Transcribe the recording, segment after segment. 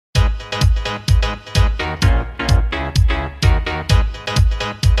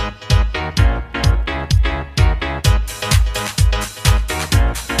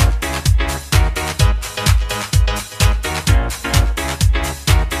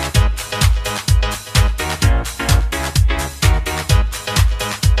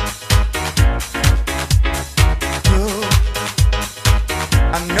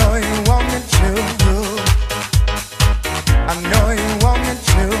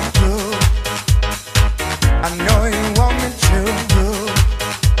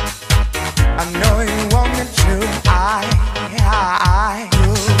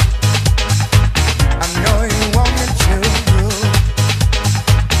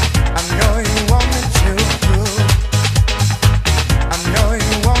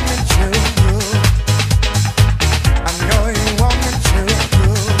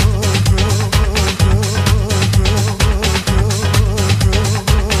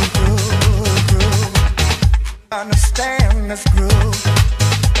this groove.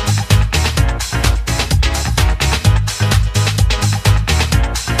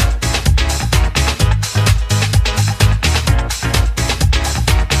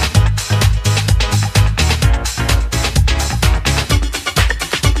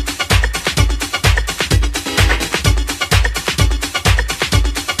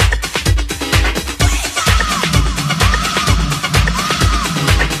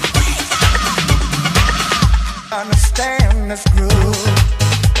 Understand this groove.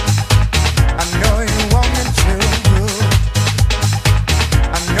 I know you want me to groove.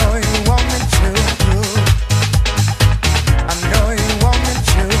 I know you want me to groove. I know you want me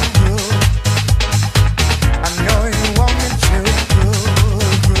to groove. I know you want me to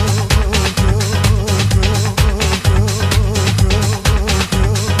groove, groove, groove, groove, groove, groove, groove, groove.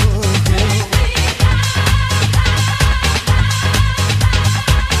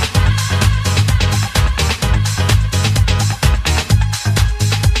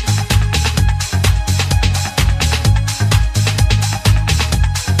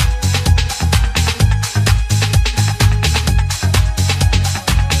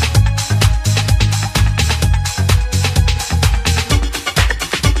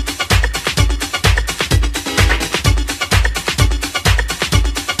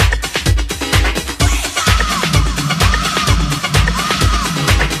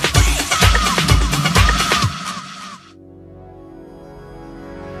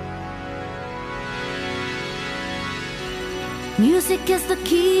 Music is the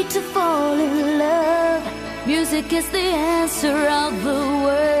key to fall in love. Music is the answer of the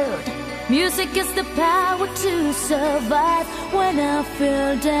world. Music is the power to survive when I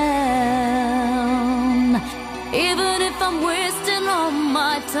feel down. Even if I'm wasting all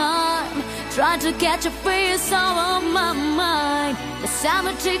my time trying to catch a face all on my mind, the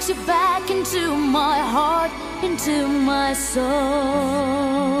summer takes you back into my heart, into my soul.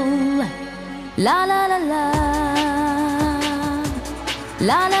 La la la la.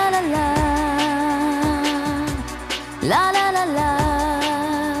 La la la la, la la la la,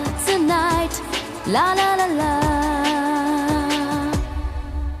 tonight, la la la la.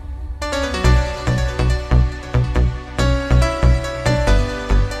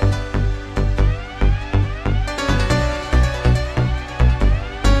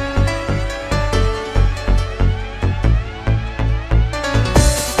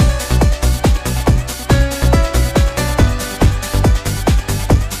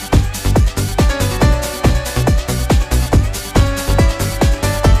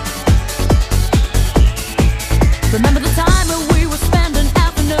 Remember the time when we were spending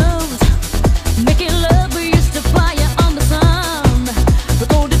afternoons making love, we used to fire on the sun.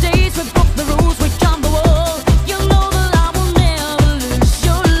 Recall the days we broke the rules, we jumped the wall. You know that I will never lose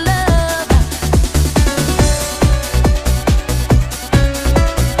your love.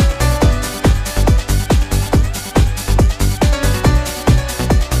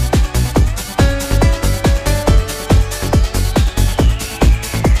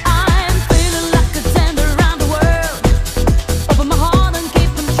 I'm feeling like a tender around the world. Open my heart and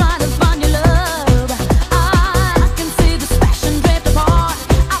keep on trying to find your love. I can see this passion drift apart.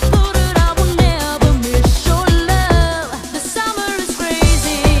 I thought that I will never miss your love. The summer is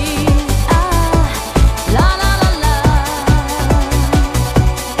crazy. La la la la.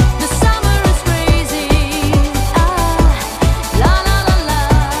 The summer is crazy. La la la la.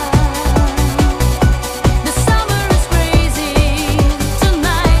 The summer is crazy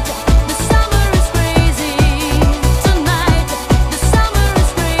tonight. The summer is crazy tonight. The summer is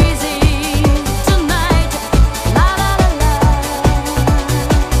crazy tonight. La la la la.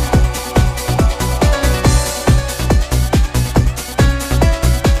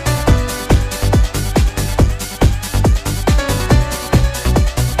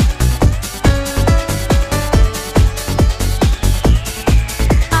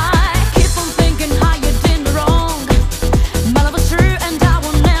 I keep on thinking how you did me wrong. My love was true and I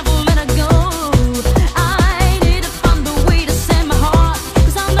will never let it go. I need to find a way to send my heart,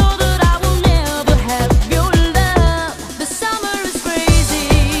 'cause I know that I will never have your love. The summer is crazy.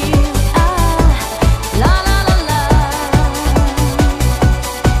 La la la la.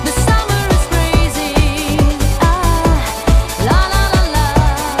 The summer is crazy. La la la la.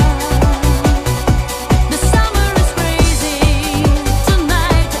 The summer is crazy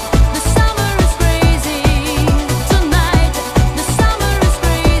tonight. The summer is crazy tonight. The summer is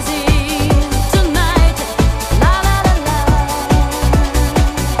crazy tonight. La la la la.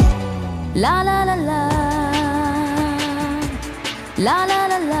 La la la la. La la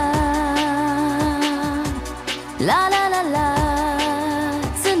la la. La la la la.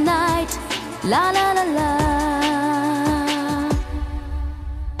 Tonight. La la la la.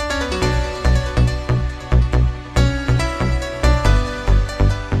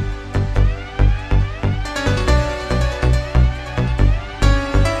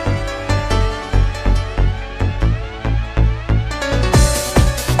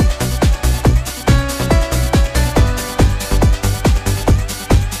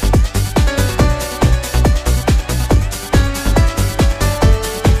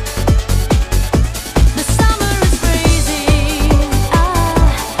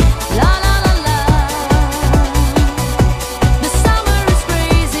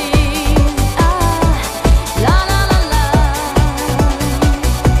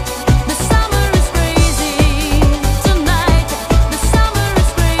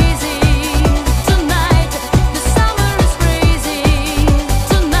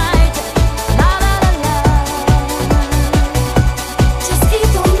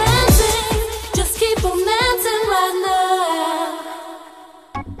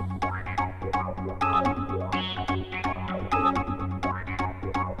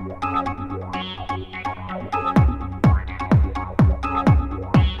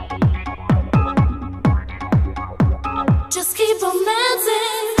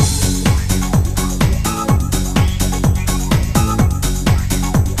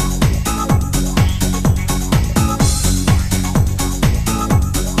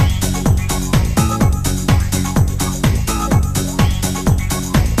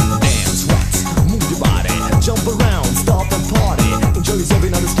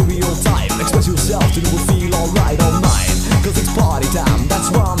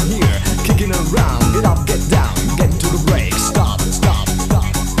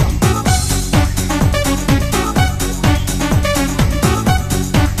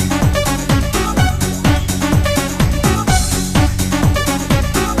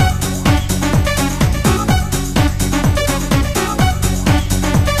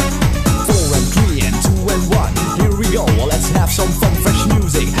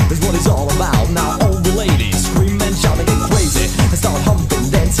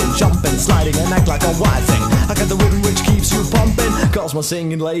 Cause my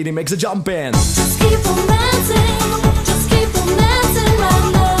singing lady makes a jump in. Just keep on dancing, just keep on dancing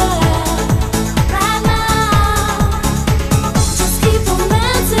right now, right now. Just keep on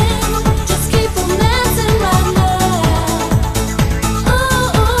dancing, just keep on dancing right now.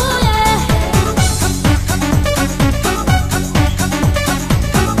 Ooh, ooh, yeah.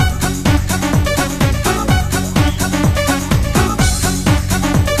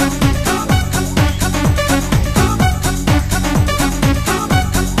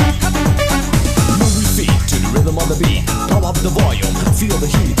 Pump up the volume, feel the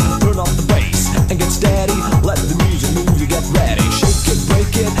heat, turn up the bass, and get steady. Let the music move you, get ready. Shake it,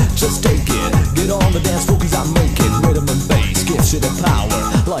 break it, just take it. Get on the dance floor, cause I make it. Rhythm and bass gives you the power,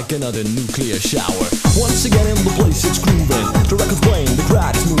 like another nuclear shower. Once again in the place, it's grooving. The record's playing, the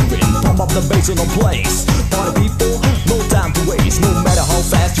crowd is moving. Pump up the bass in the place. Party people, no time to waste. No matter how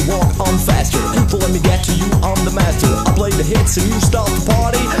fast you walk, I'm faster. So let me get to you, I'm the master. I play the hits and you start the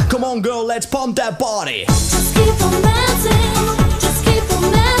party. Come on girl, let's pump that body. Just keep on dancing, just keep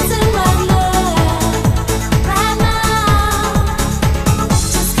on dancing right now, right now.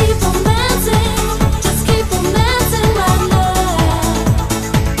 Just keep on dancing, just keep on dancing right now.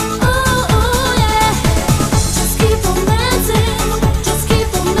 Ooh, ooh, yeah. Just keep on dancing, just keep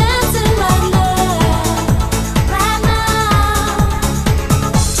on dancing right now, right now.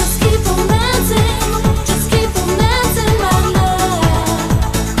 Just keep on dancing, just keep on dancing right now.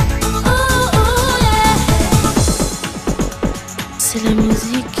 Ooh, ooh, yeah. C'est la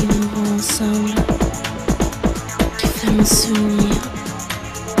musique qui nous rend ensemble, qui fait me souvenir.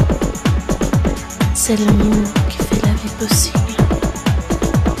 C'est l'amour qui fait la vie possible.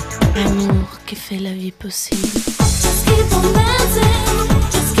 L'amour qui fait la vie possible. Just keep on dancing,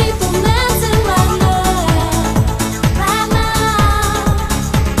 just keep on dancing right now, right now.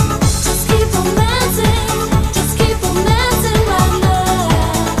 Just keep on dancing, just keep on dancing right now.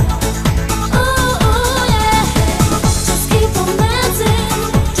 Ooh, ooh, yeah. Just keep on dancing,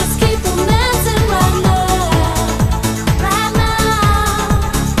 just keep on dancing right now, right now.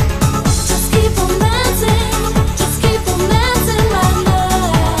 Just keep on dancing, just keep on dancing right now.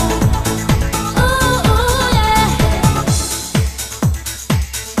 Ooh, ooh, yeah.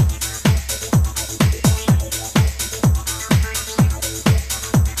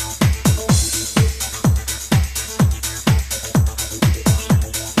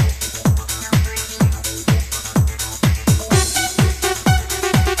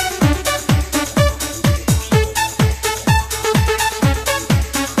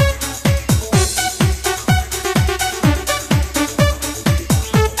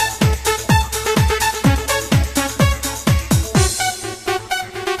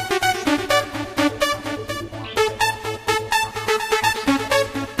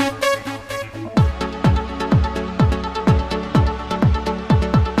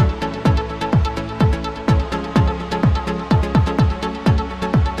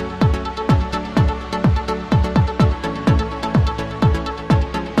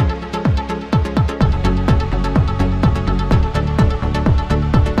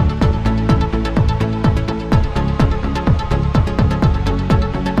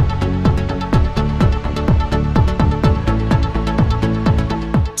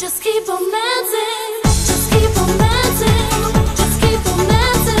 Just keep on dancing, just keep on dancing, just keep on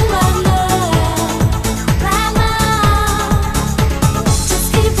dancing right now, right now. Just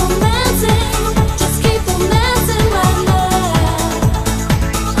keep on dancing, just keep on dancing right now.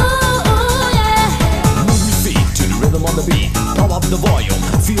 Ooh, ooh, yeah. Move your feet to the rhythm on the beat. Pump up the volume,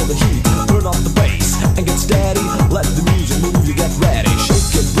 feel the heat, turn up the bass, and get steady. Let the music move you, get ready.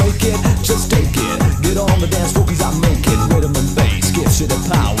 Shake it, break it, just take it. Get on the dance floor, cause I make it. Rhythm and bass gives you the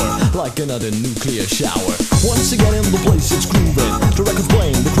power, like another nuclear shower. Once again in the place, it's grooving. The record's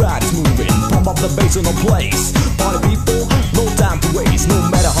playing, the crowd is moving. Pump up the bass in the place. Party people, no time to waste. No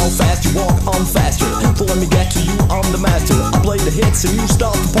matter how fast you walk, I'm faster. So let me get to you, I'm the master. I play the hits and you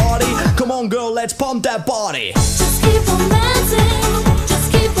start the party. Come on girl, let's pump that body. Just keep on dancing,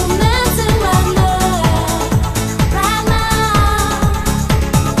 just keep on dancing right now, right now.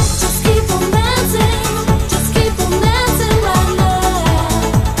 Just keep on dancing, just keep on dancing right now.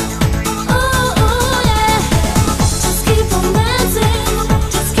 Ooh, ooh, yeah. Just keep on dancing,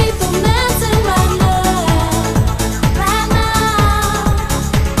 just keep on dancing right now, right now.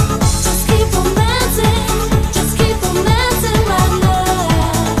 Just keep on dancing, just keep on dancing right now.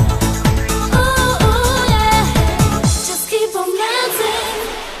 Ooh, ooh, yeah. Just keep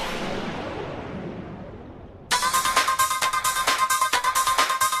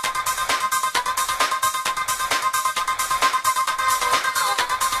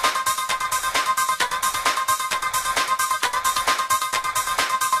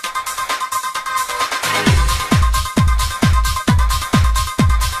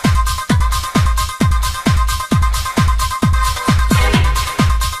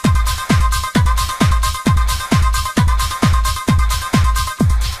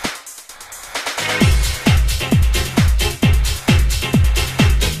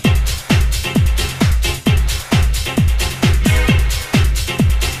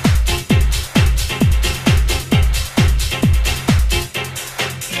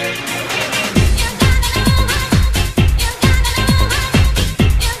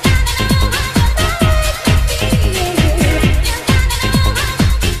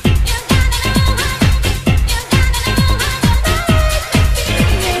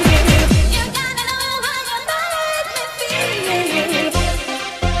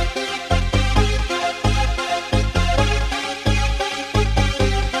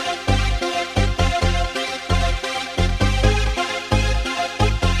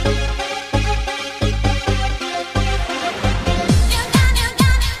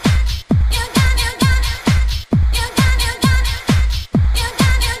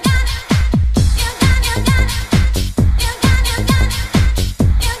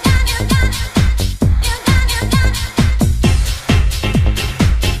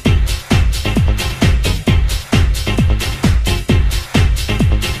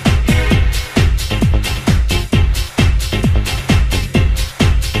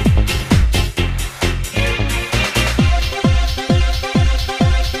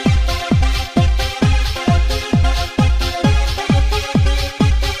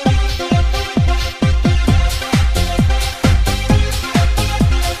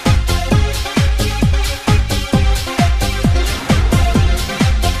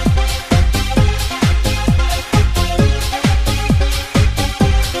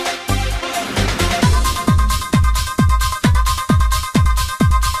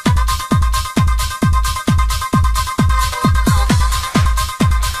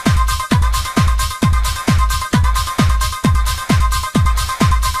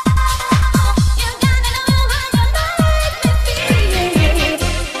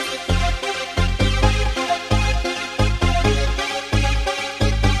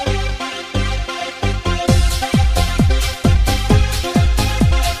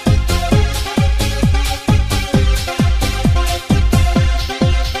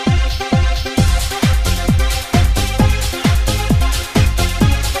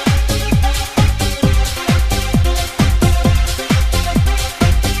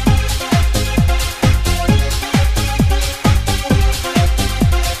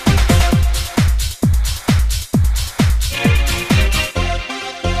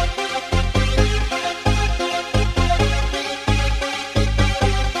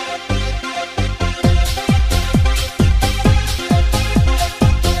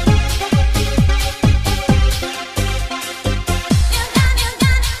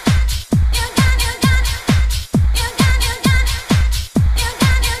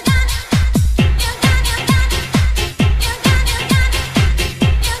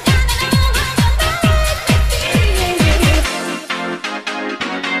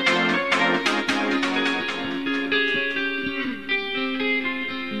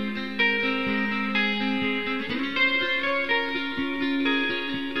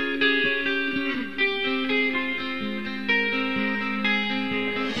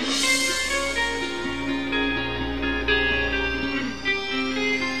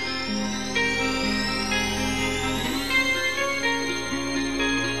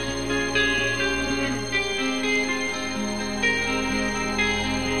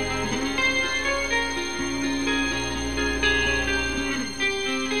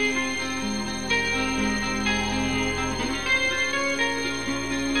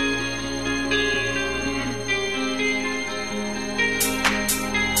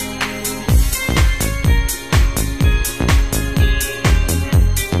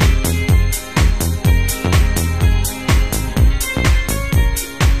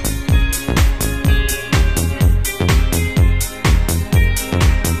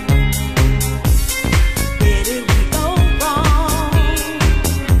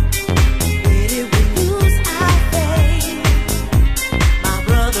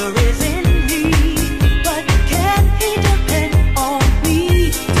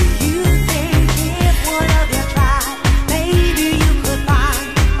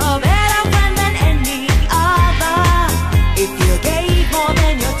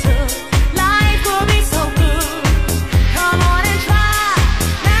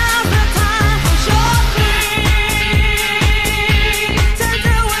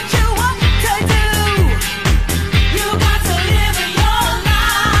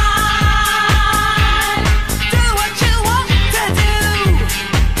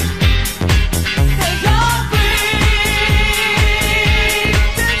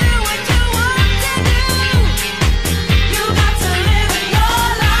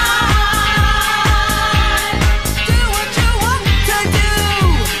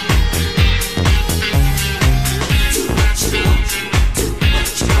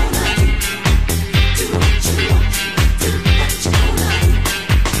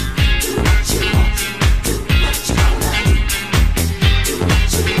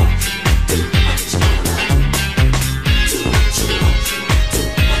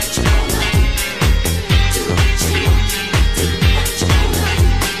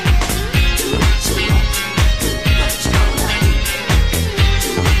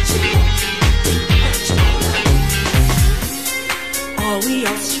Are we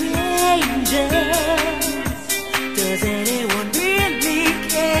all strangers? Does anyone really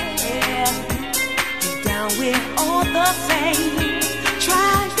care? Deep down we're all the same.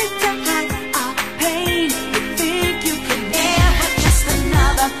 Trying to hide our pain. You think you can never trust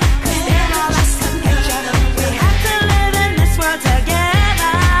another, 'cause they're all us to each other. We have to live in this world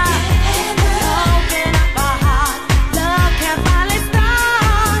together. Open up our heart, love can finally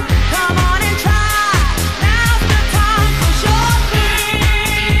start. Come on and try. Now's the time, 'cause you're free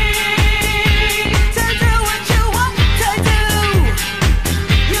to do what you want to do.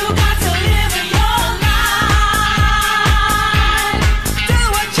 You got to live your life. Do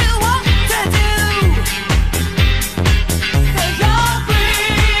what you want to do. 'Cause you're free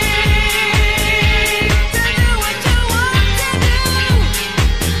to do what you want to do.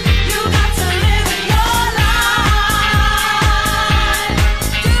 You got to live your life.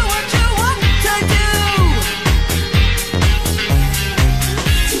 Do what you want to do.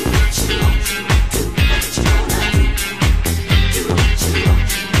 Do what you want to do. What you wanna do. Do what you want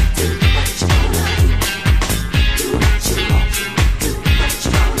to do. What you wanna do. Do what you want to do. What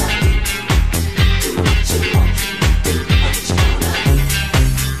you wanna do. Do what you want to do. What you wanna do.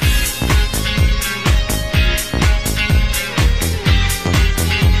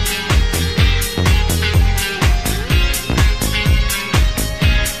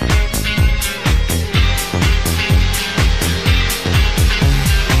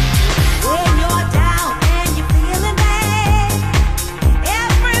 When you're down and you're feeling bad,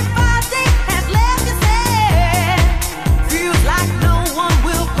 everybody has left you sad. Feels like no one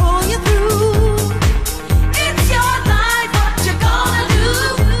will pull you through. It's your life, what you gonna do?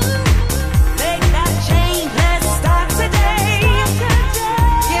 Make that change, let's start today.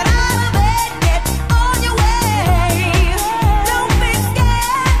 Get out of bed, get on your way. Don't be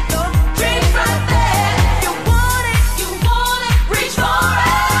scared, your dream's right there. You want it, reach for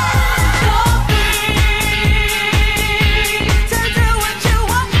it. You're free to do what you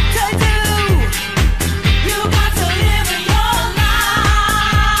want to do. You got to live your life.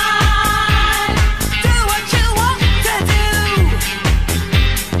 Do what you want to do.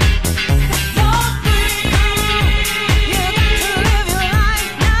 You're free. You got to live your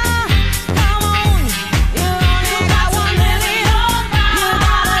life now. Come on, you only got 1 million. You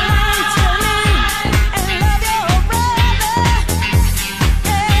gotta learn to live and love your brother.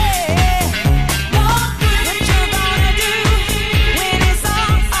 You're free. What you gonna do when it's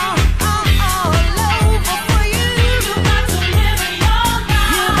all over for you? You got to live your life.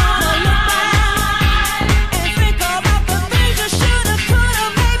 You gotta look back and think about the things you shoulda, coulda,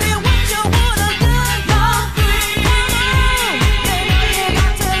 maybe what you woulda done. You're free. Come on, you know you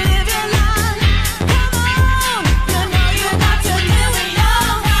got to live your life. Come on, you know you got to live your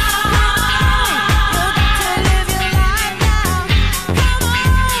life.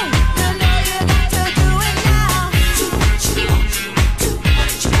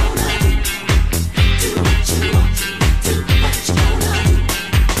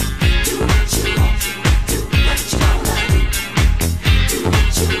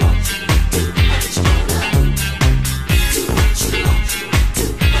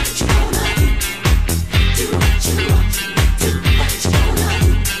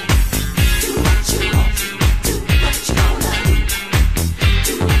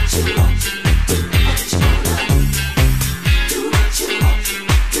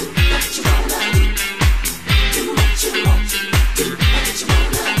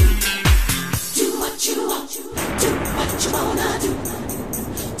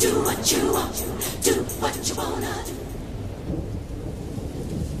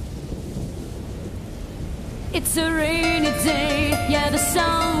 It's a rainy day, yeah, the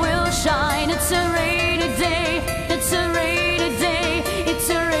sun will shine. It's a rainy day, it's a rainy day, it's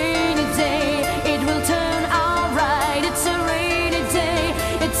a rainy day. It will turn alright. It's a rainy day,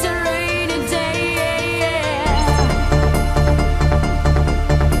 it's a rainy day, yeah,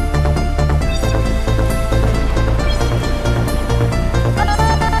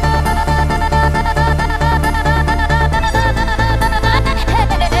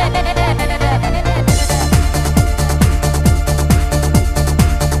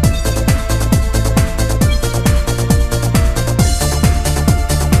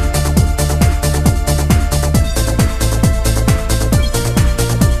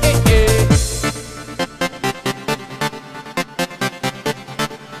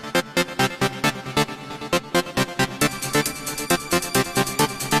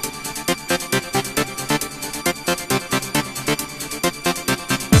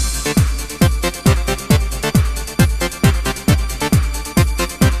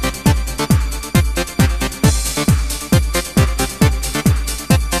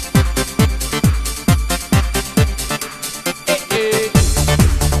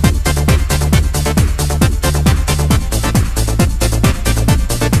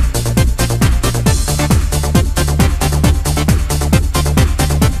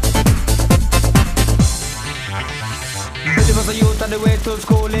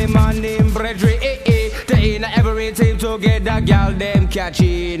 man named Bredry. They in every team to get that gal them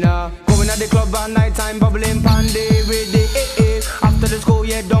catching. Going at the club at night time, bubbling pandy with the After the school,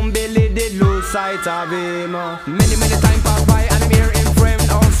 yeah, don't Billy did lose sight of him. Many time pass by and I'm here in frame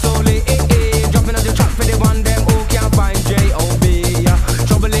of solely. Dropping on the track for the one them who can't find J.O.B.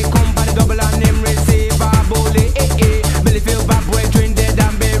 Trouble it come by the double and him receive a bully. Billy feel bad when drink dead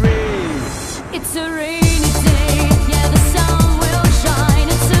and buried. It's a rainy day, yeah, the sun will shine.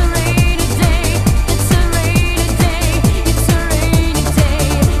 It's a rainy day, it's a rainy day, it's a rainy day.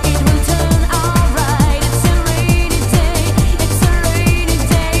 It will turn alright. It's a rainy day, it's a rainy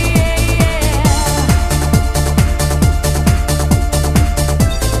day, yeah.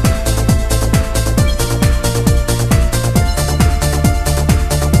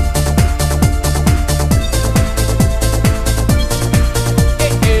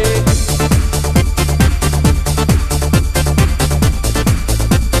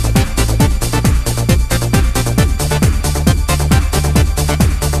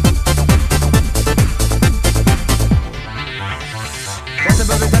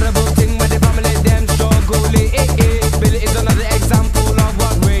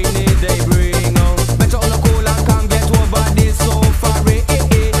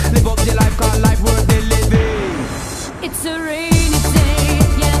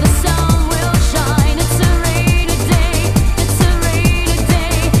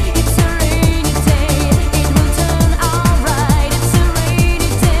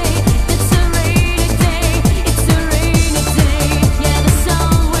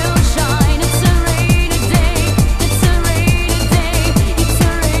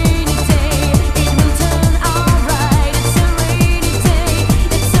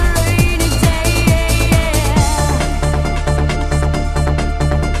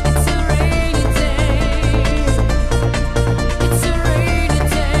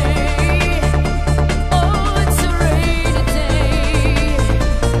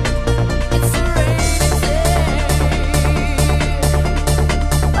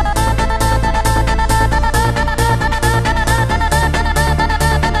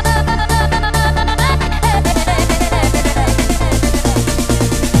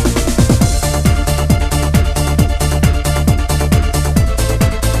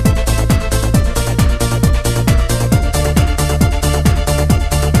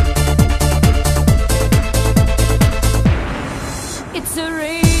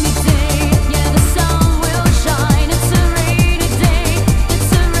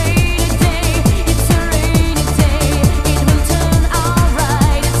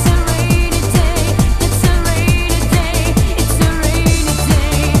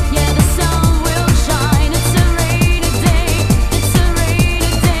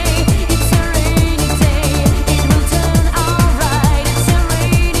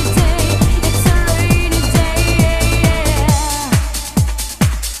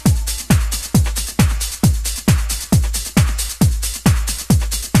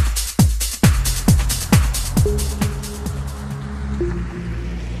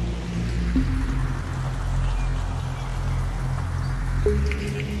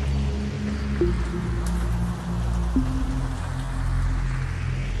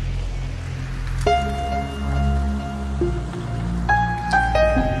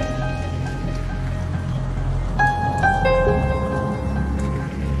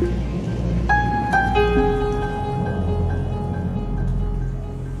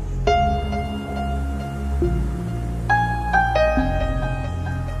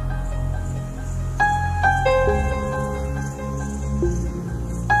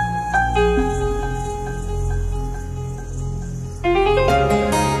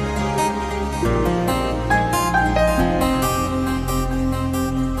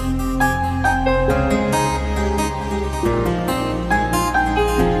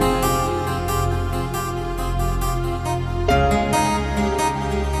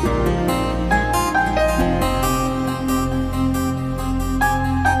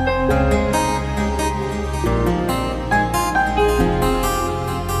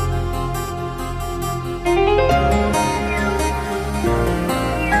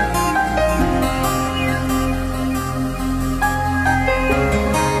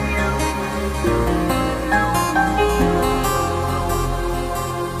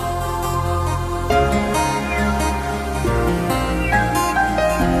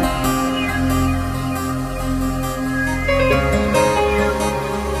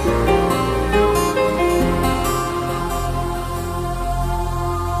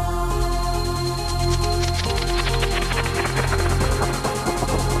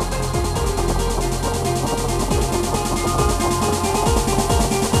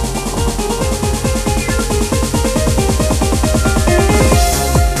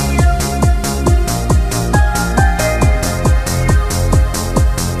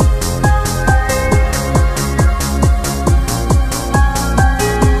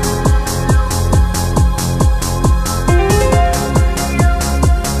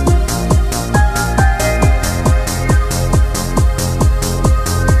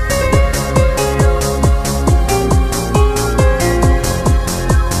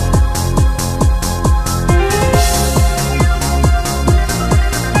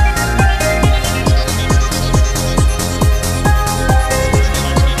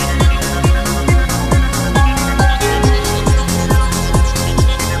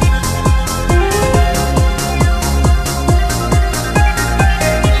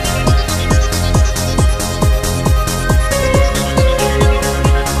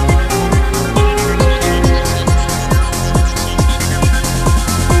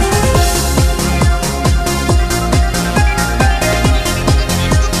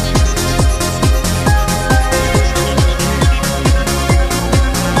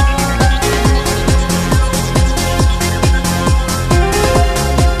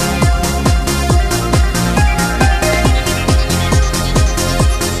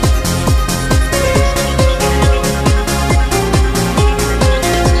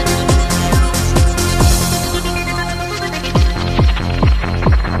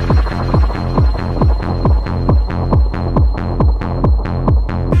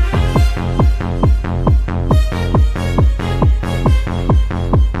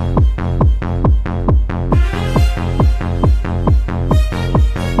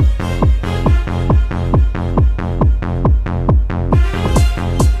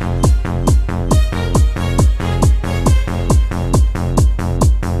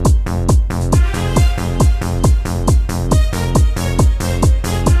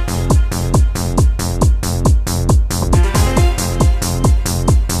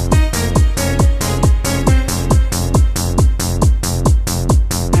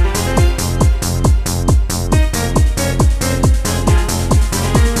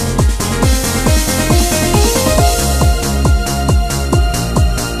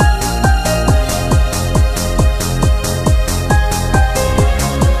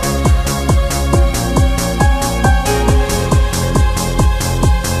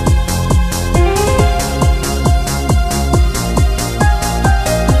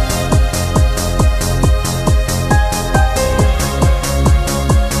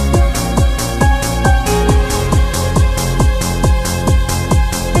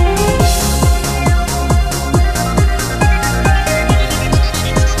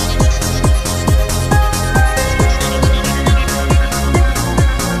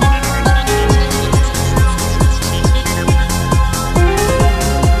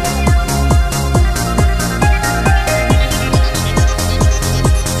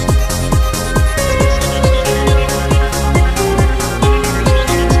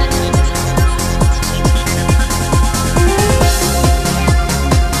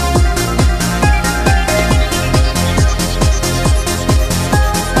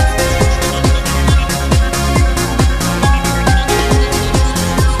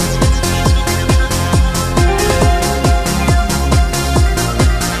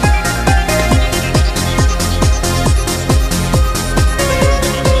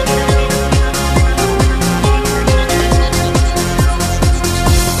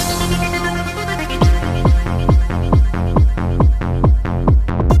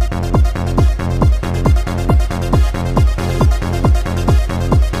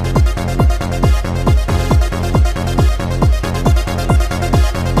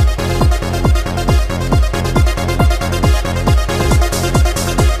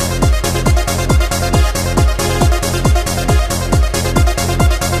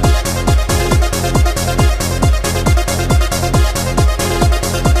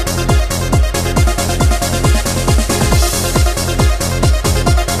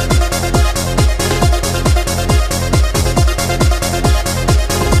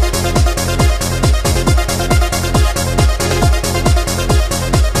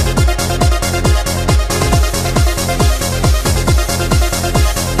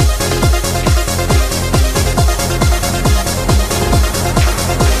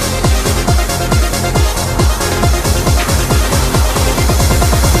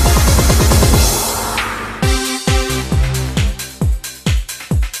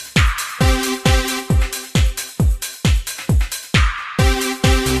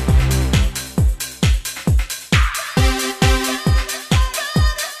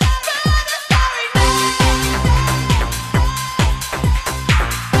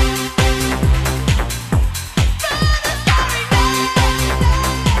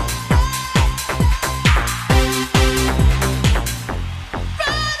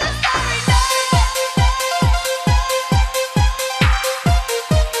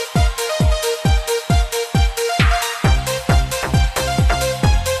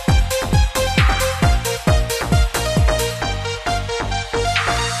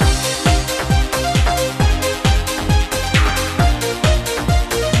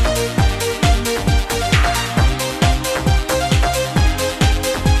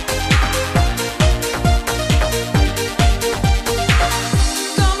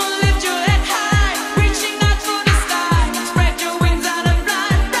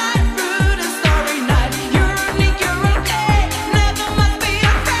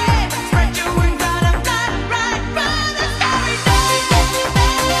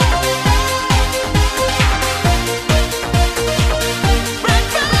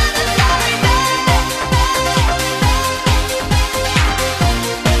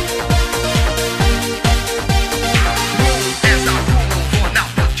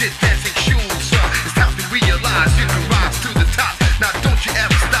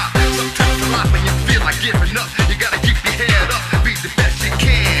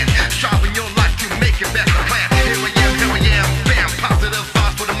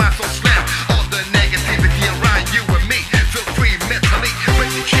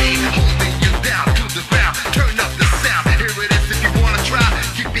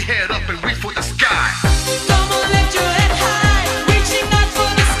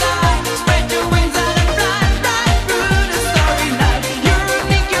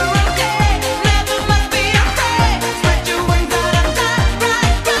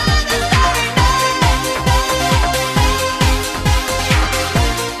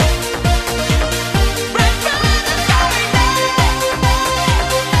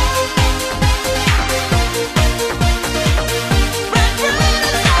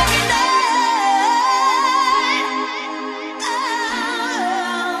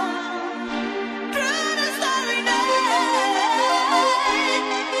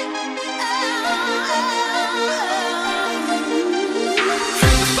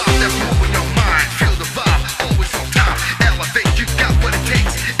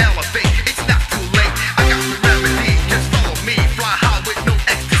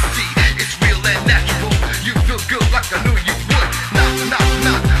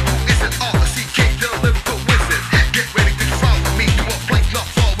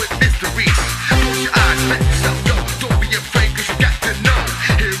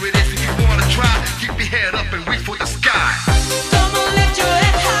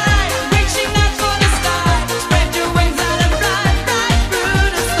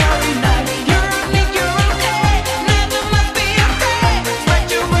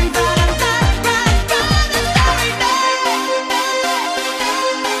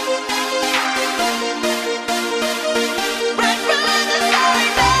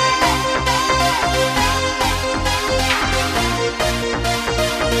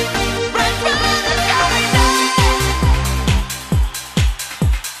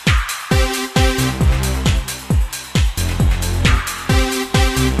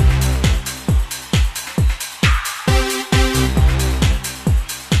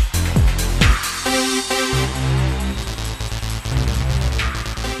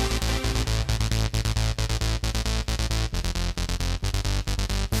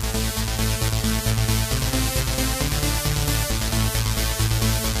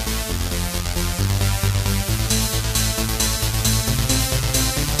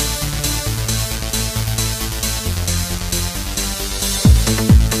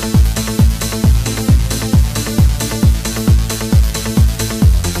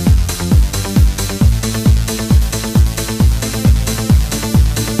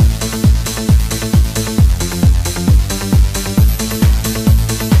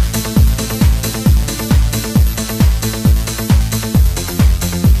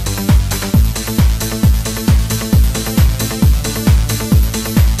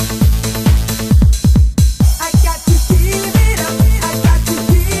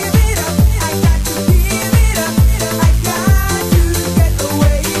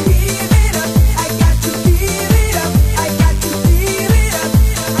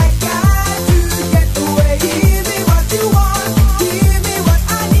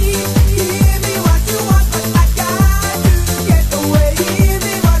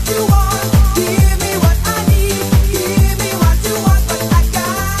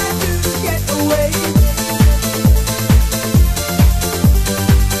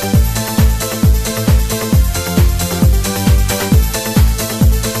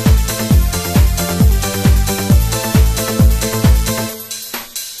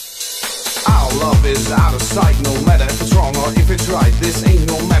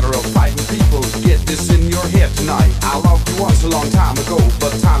 matter of fighting people. Get this in your head tonight. I loved you once a long time ago,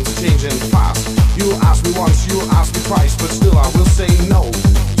 but times are changing fast. You asked me once, you asked me twice, but still I will say no.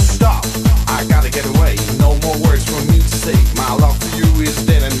 Stop, I gotta get away. No more words for me to say. My love for you is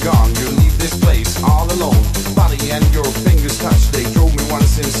dead and gone. You leave this place all alone. Body and your fingers touch, they drove me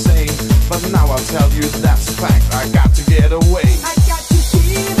once insane. But now I'll tell you that's a fact. I got to get away. I got to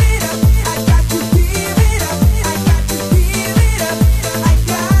give it up. I got to give it up. I got to give it up. I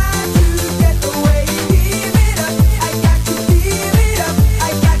got to get away. Give it up. I got to give it up.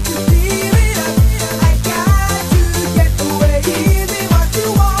 I got to give it up. I got to get away. Give me what you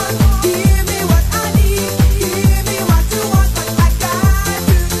want. Give me what I need. Give me what you want, but I got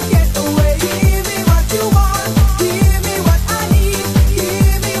to get away. Give me what you want. Give me what I need.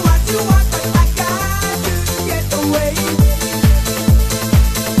 Give me what you want, but I got to get away.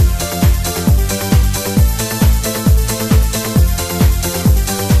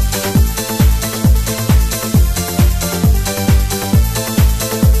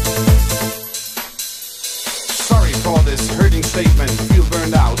 Sorry for this hurting statement. Feel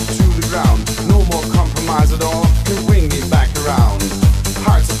burned out to the ground. No more compromise at all. Can bring me back around.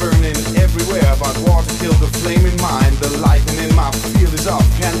 Hearts are burning everywhere, but water killed the flame in mine. The lightning in my field is up.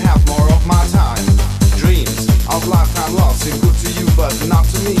 Can't have more of my time. Dreams of lifetime love seem good to you, but not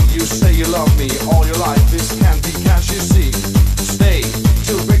to me. You say you love me all your life. This can't be cash, you see. Stay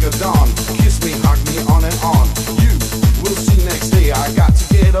till break of dawn. Kiss me, hug me on and on. You will see next day. I got to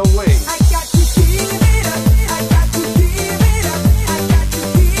get away. I got to give it up. I got to give it up. I got to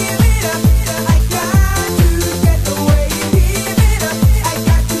give it up. I got to get away. Give it up. I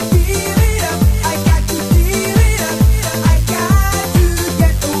got to give it up. I got to give it up. I got to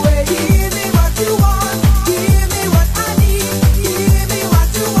get away. Give me what you want. Give me what I need. Give me what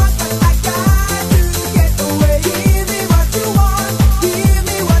you want, but I got to get away. Give me what you want. Give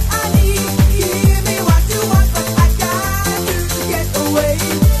me what I need. Give me what you want, but I got to get away.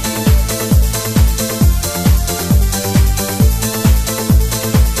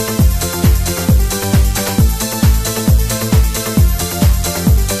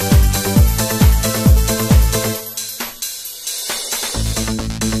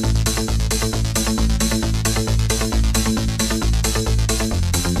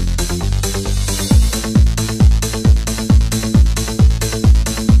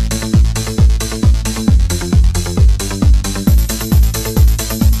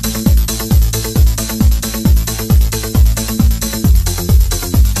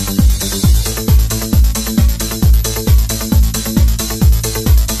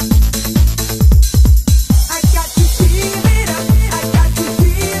 I got to give it up. I got to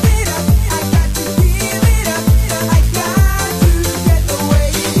give it up. I got to give it up. I got to get away.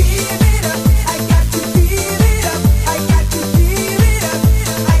 Give it up. I got to give it up. I got to give it up.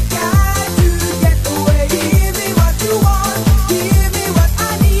 I got to get away. Give me what you want. Give me what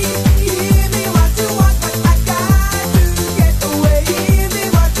I need. Give me what you want, but I got to get away. Give me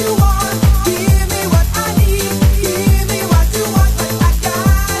what you want. Give me what I need. Give me what you want, but I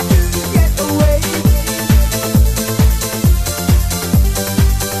got to get away.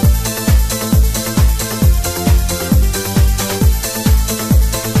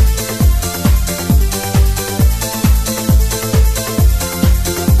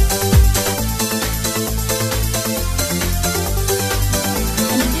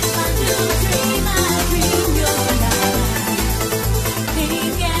 And if I do dream, I dream your light,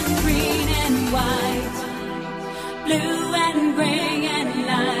 pink and green and white, blue and gray and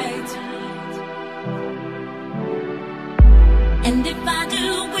light. And if I do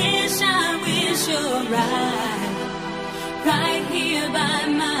wish, I wish you're right here by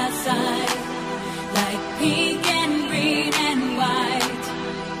my side, like pink and green and white,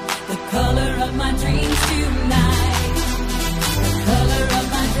 the color of my dreams tonight. The color of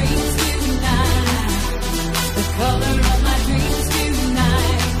my dreams tonight. The color of my dreams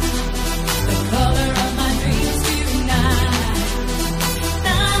tonight. The color of my dreams tonight.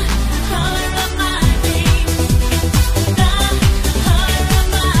 The color of my dreams. The color of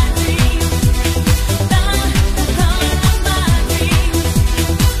my dreams. The color of my dreams.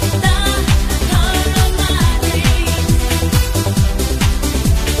 The color of my dreams.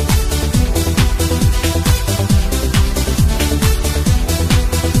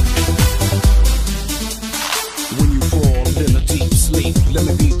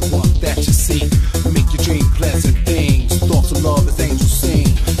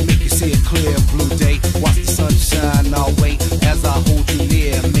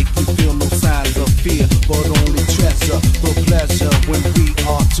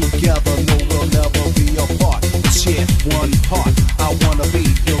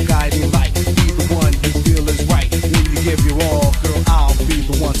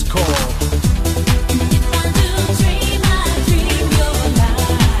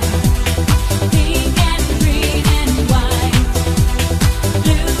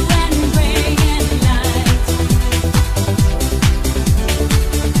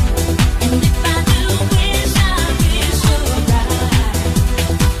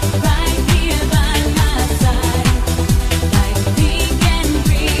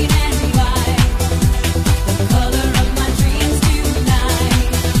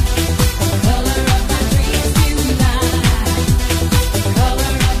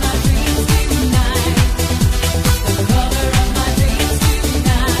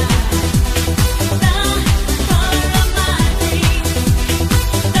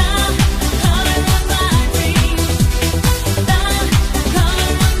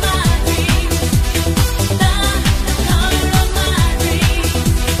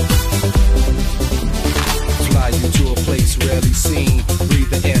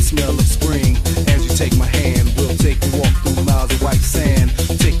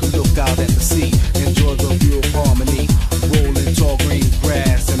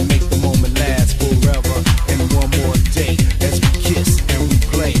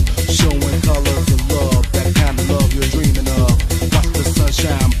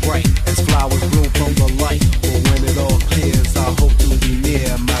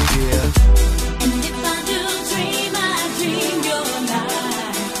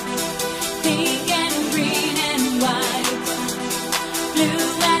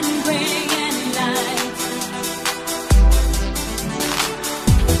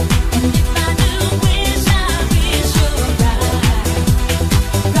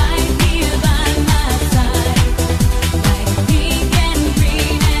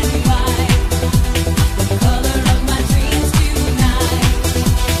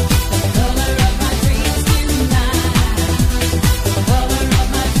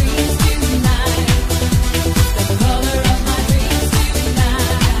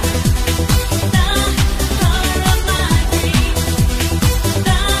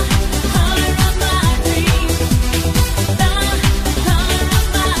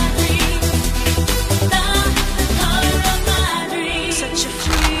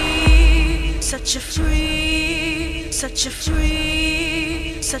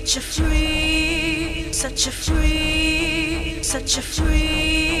 such a free, such a free, such a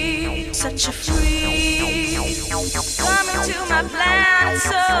free, such a free. Coming to my planet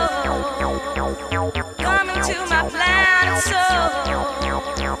soul. Coming to my planet soul.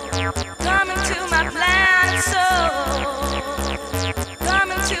 Coming to my planet soul.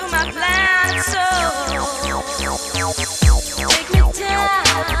 Coming to my planet soul. Take me down,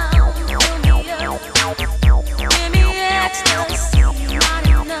 fill me up, give me ecstasy, not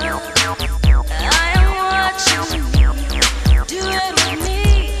enough. I am what you need. Do it with me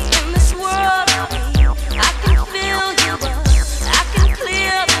in this world of me. I can fill you up, I can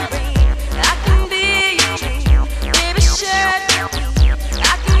clear the rain, I can be your dream. Baby, share it with me,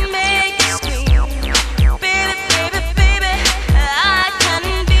 I can make you scream. Baby, baby, baby, I can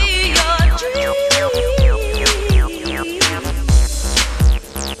be your dream.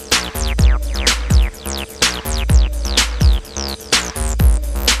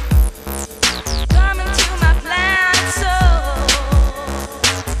 Coming to my planet soul.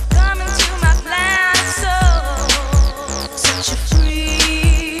 Coming to my planet soul. Such a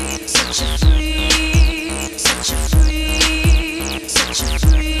free, such a free, such a free, such a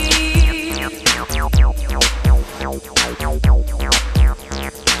free.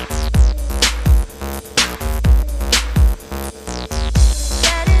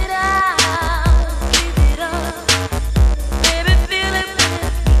 Let it out, give it up. Baby, feel it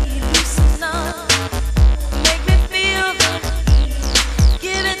with me, loosen up. Make me feel the heat.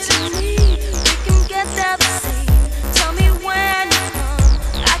 Give it to me, we can get there the same. Tell me when you come,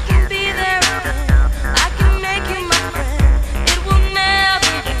 I can be there again. I can make you my friend, it will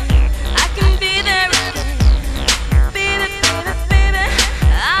never end. I can be there again. Baby, baby, baby,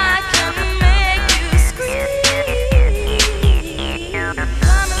 I can make you scream.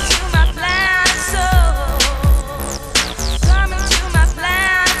 Coming to my planet soul. Coming to my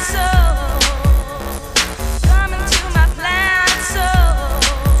planet soul. Coming to my planet soul.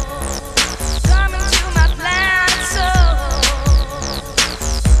 Coming to my planet soul.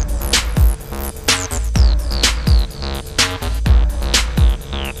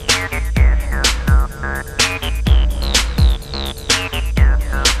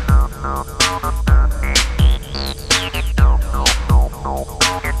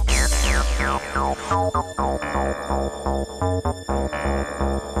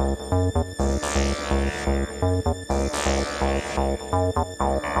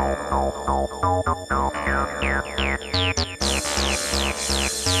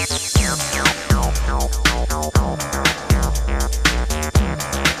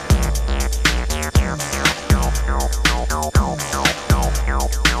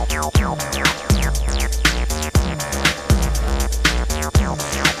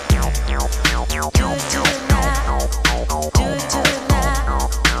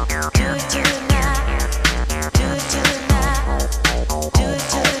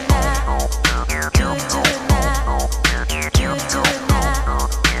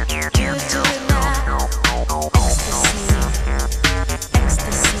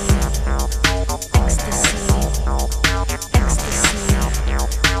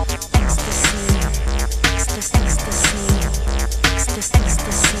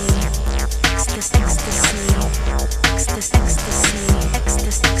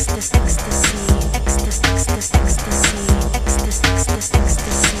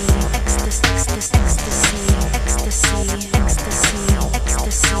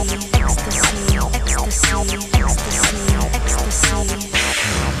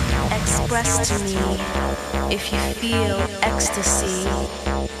 Express to me if you feel ecstasy.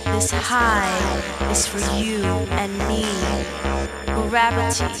 This high is for you and me.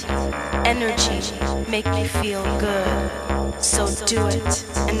 Gravity, energy, make me feel good. So do it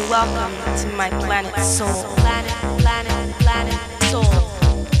and welcome to my planet soul. Planet, planet, planet soul.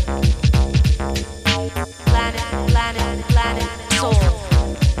 Planet, planet, planet soul.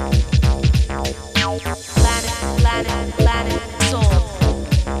 Planet, planet, planet soul.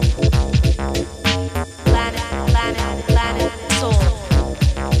 Planet, planet, planet soul.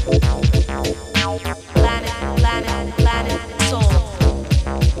 Planet, planet, planet soul.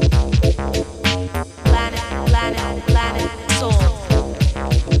 Planet, planet, planet soul.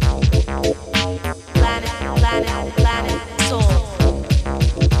 Planet, planet, planet soul.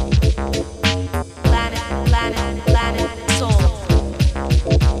 Planet, planet, planet soul.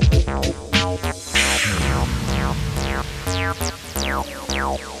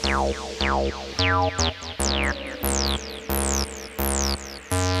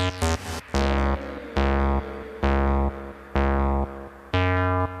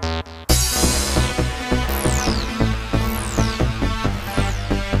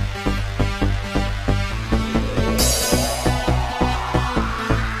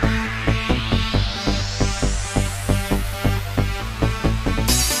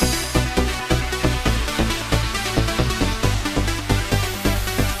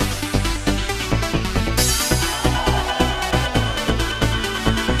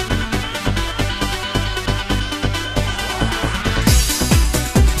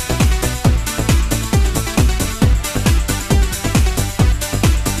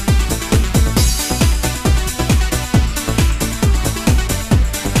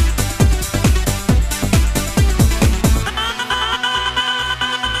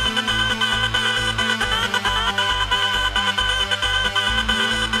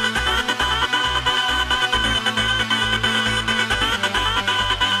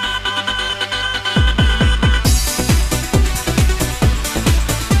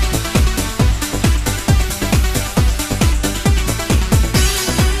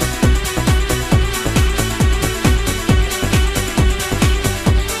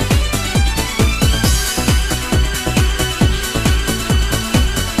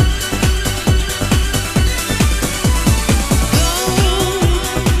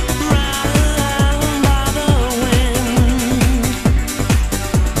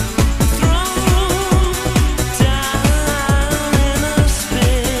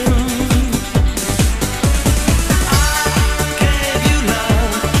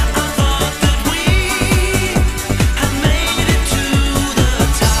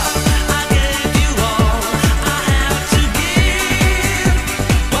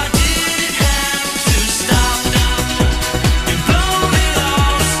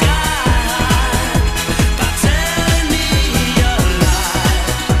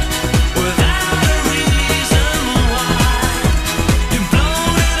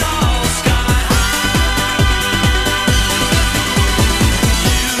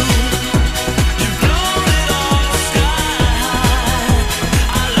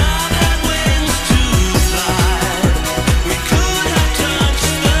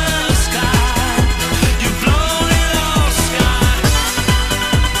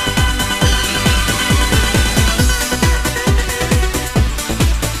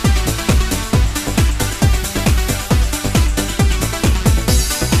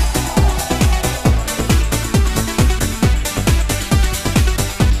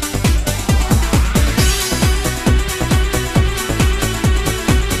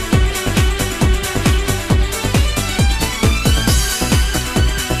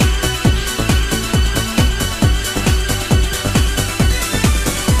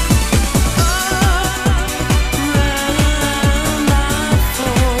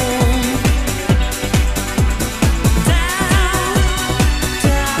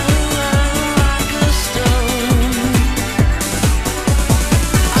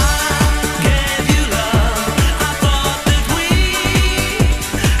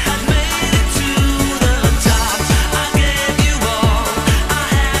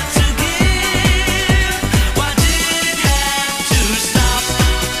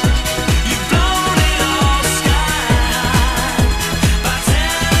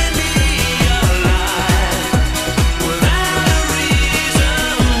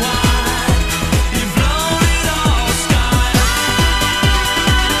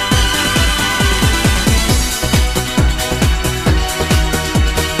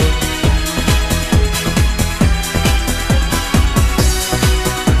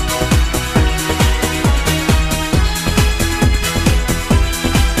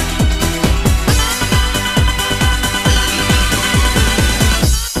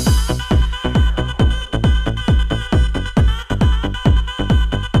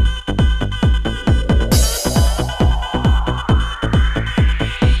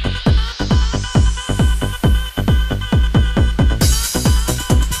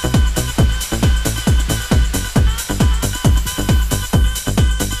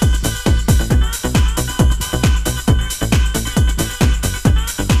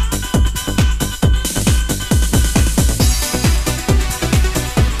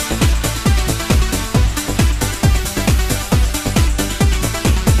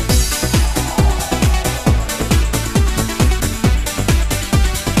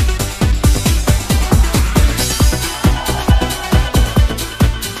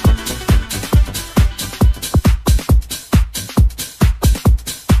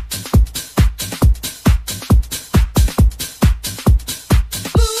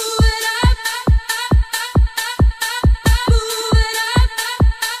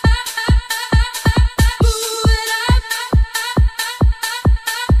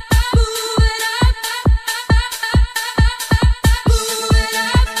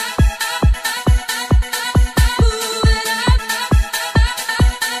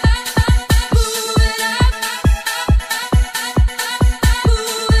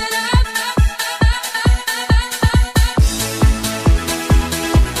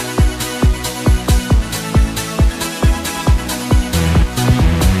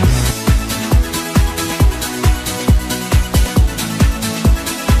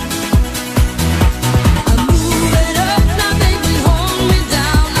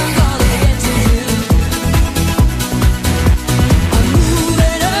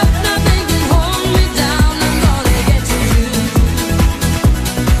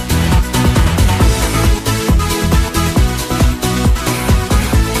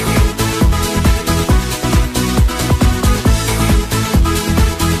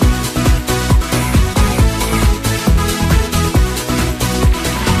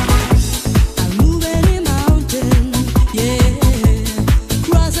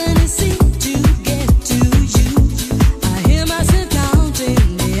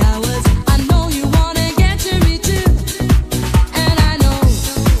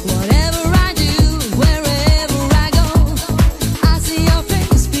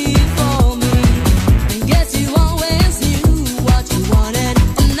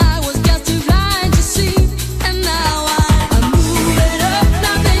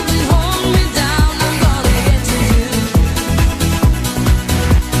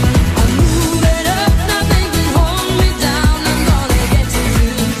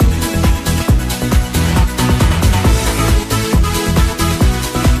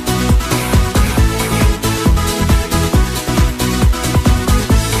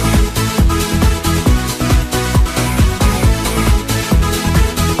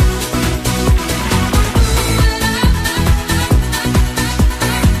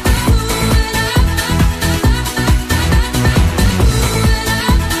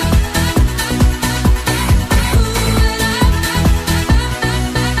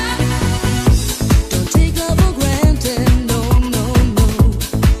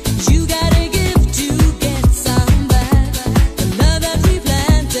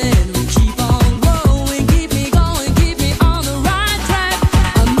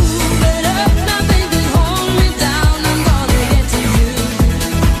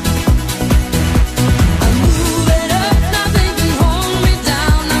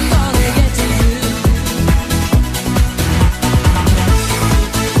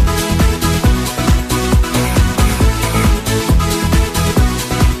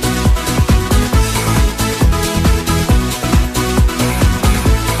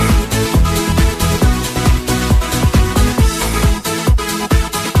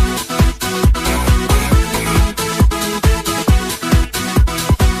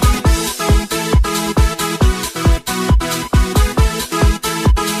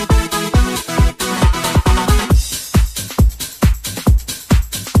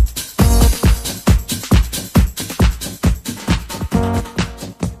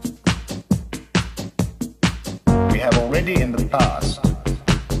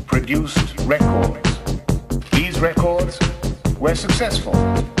 produced records. These records were successful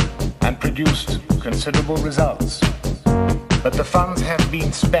and produced considerable results. But the funds have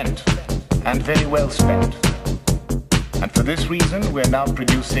been spent, and very well spent. And for this reason, we're now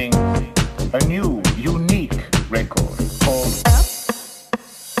producing a new, unique record called Up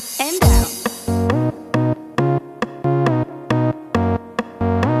and Down.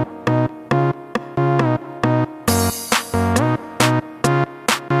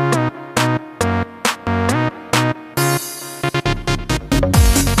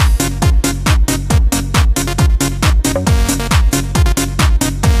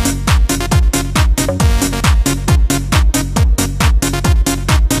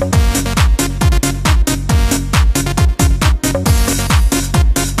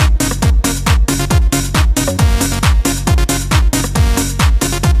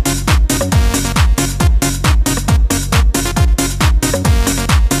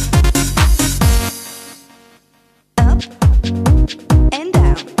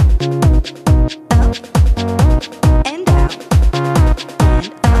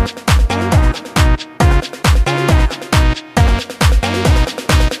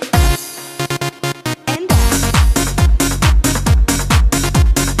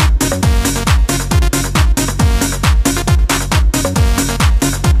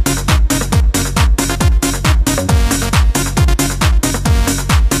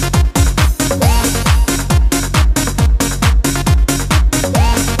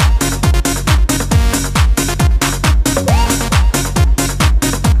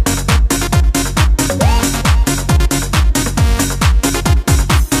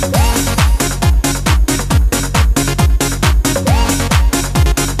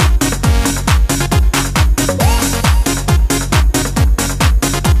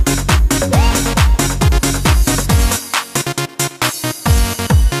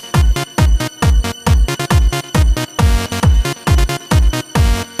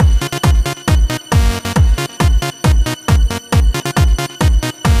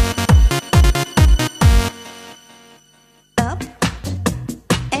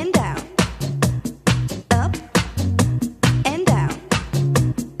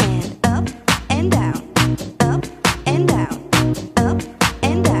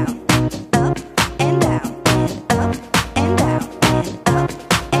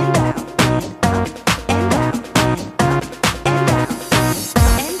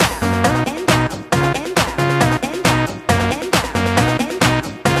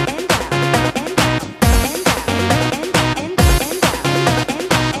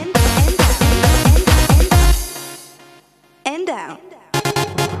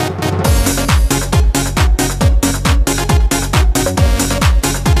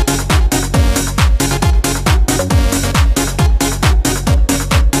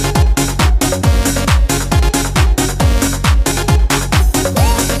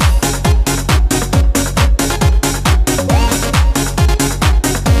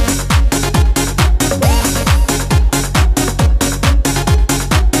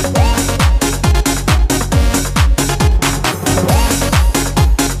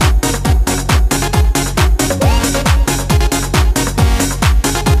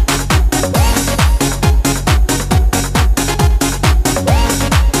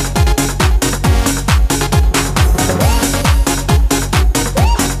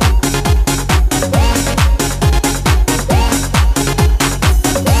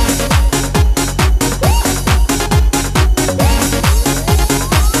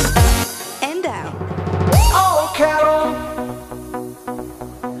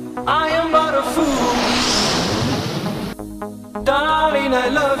 Darling, I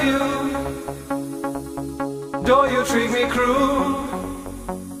love you. Though you treat me cruel,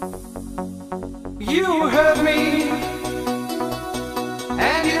 you hurt me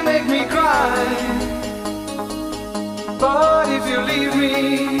and you make me cry. But if you leave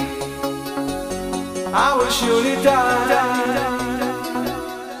me, I will surely die.